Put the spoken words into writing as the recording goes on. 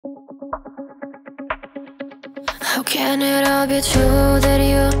How can it all be true that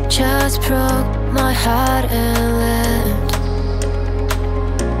you just broke my heart and left?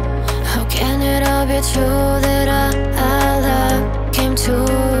 How can it all be true that our love came to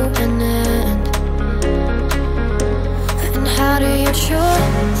an end? And how do you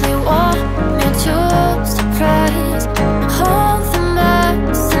truly want me to